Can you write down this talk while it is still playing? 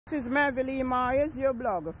This is Mervelee, your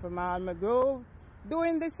blogger from Alma Grove,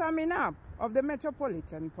 doing the summing up of the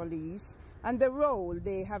Metropolitan Police and the role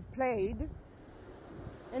they have played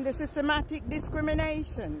in the systematic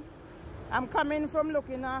discrimination. I'm coming from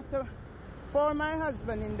looking after for my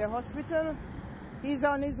husband in the hospital. He's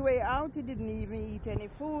on his way out. He didn't even eat any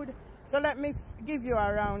food. So let me give you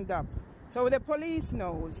a roundup. So the police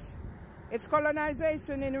knows. It's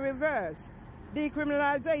colonization in reverse.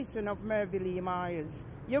 Decriminalization of Mervelee Myers.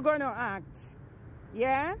 You're going to act.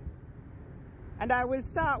 Yeah? And I will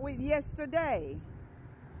start with yesterday.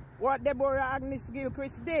 What Deborah Agnes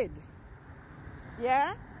Gilchrist did.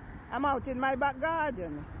 Yeah? I'm out in my back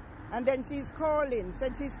garden. And then she's calling,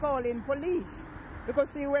 said she's calling police.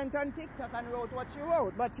 Because she went on TikTok and wrote what she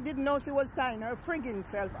wrote. But she didn't know she was tying her frigging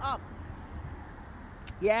self up.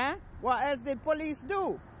 Yeah? What else did police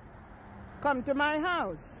do? Come to my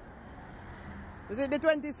house. Was it the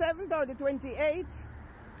 27th or the 28th?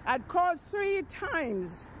 I'd called 3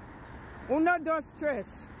 times. Uno, dos,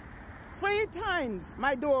 stress. 3 times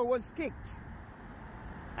my door was kicked.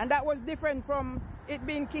 And that was different from it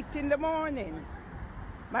being kicked in the morning.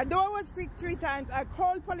 My door was kicked 3 times. I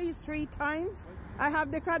called police 3 times. I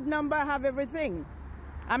have the card number, I have everything.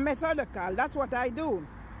 I'm methodical, that's what I do.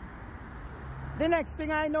 The next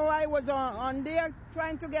thing I know, I was on there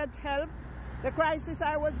trying to get help. The crisis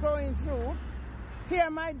I was going through. Hear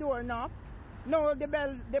my door knock. No, the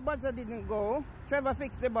buzzer didn't go. Trevor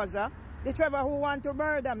fixed the buzzer. The Trevor who wanted to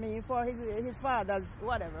murder me for his father's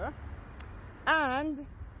whatever. And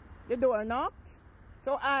the door knocked.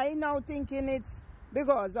 So I now thinking it's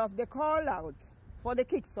because of the call out for the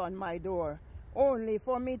kicks on my door. Only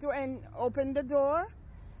for me to open the door.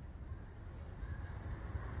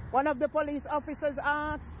 One of the police officers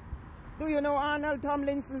asked, do you know Arnold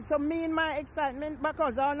Tomlinson? So me in my excitement,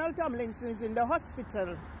 because Arnold Tomlinson is in the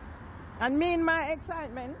hospital. And me in my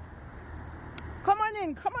excitement, come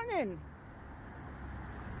on in.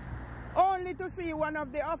 Only to see one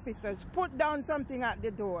of the officers put down something at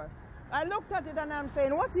the door. I looked at it and I'm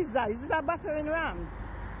saying, what is that? Is it a battering ram?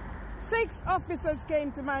 6 officers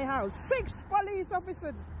came to my house. 6 police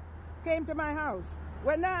officers came to my house.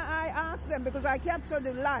 When I asked them, because I captured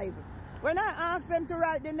it live, when I asked them to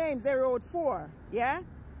write the names, they wrote 4, yeah?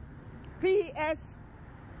 P.S.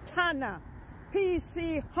 Tanner,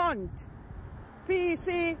 P.C. Hunt,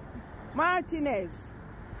 P.C. Martinez,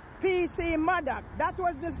 P.C. Maddock. That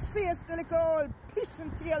was the fierce little old piss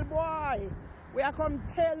and tail boy. Where come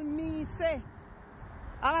tell me, say,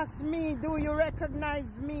 ask me, do you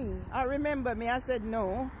recognize me? I remember me, I said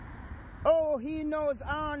no. Oh, he knows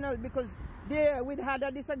Arnold because there we had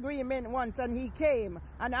a disagreement once and he came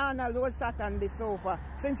and Arnold was sat on the sofa.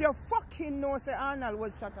 Since you fucking know say Arnold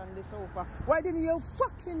was sat on the sofa, why didn't you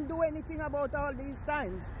fucking do anything about all these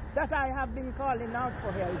times that I have been calling out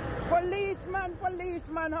for help?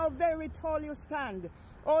 Policeman, how very tall you stand.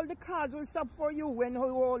 All the cars will stop for you when you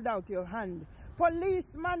hold out your hand.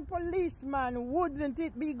 Policeman, wouldn't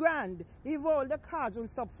it be grand if all the cars will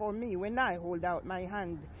stop for me when I hold out my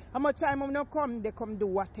hand? How much time I'm not come, they come do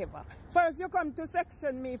whatever. First you come to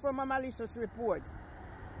section me from a malicious report.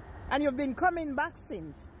 And you've been coming back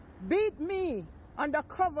since. Beat me on the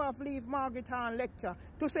cover of Leave Margaret Hahn lecture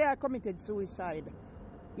to say I committed suicide.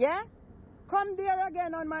 Yeah? Come there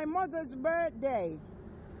again on my mother's birthday.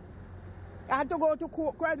 I had to go to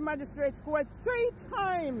court, magistrate's court 3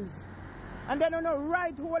 times. And then on a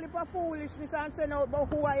right whole heap of foolishness and say no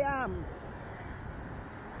about who I am.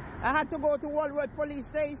 I had to go to Walworth police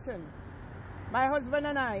station. My husband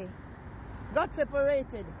and I got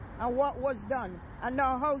separated. And what was done? And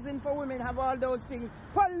now housing for women have all those things.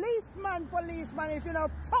 Policeman, if you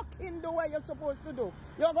not fucking do what you're supposed to do,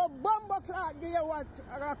 you go bomber clot here what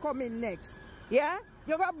are coming next. Yeah?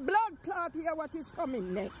 You got blood clot here what is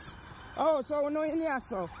coming next. Oh, so no in here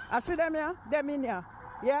so. I see them here, them in here.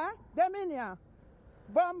 Yeah? Them in here.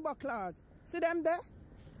 Bomber clot. See them there?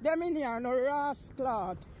 Them in here, no ras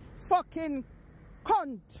clot. Fucking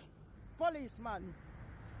cunt. Policeman.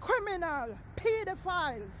 Criminal.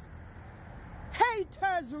 Pedophiles.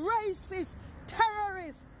 Haters. Racists.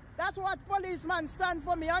 Terrorists. That's what policemen stand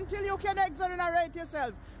for me. Until you can exonerate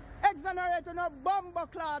yourself. Exonerate no bomber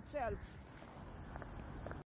clot self.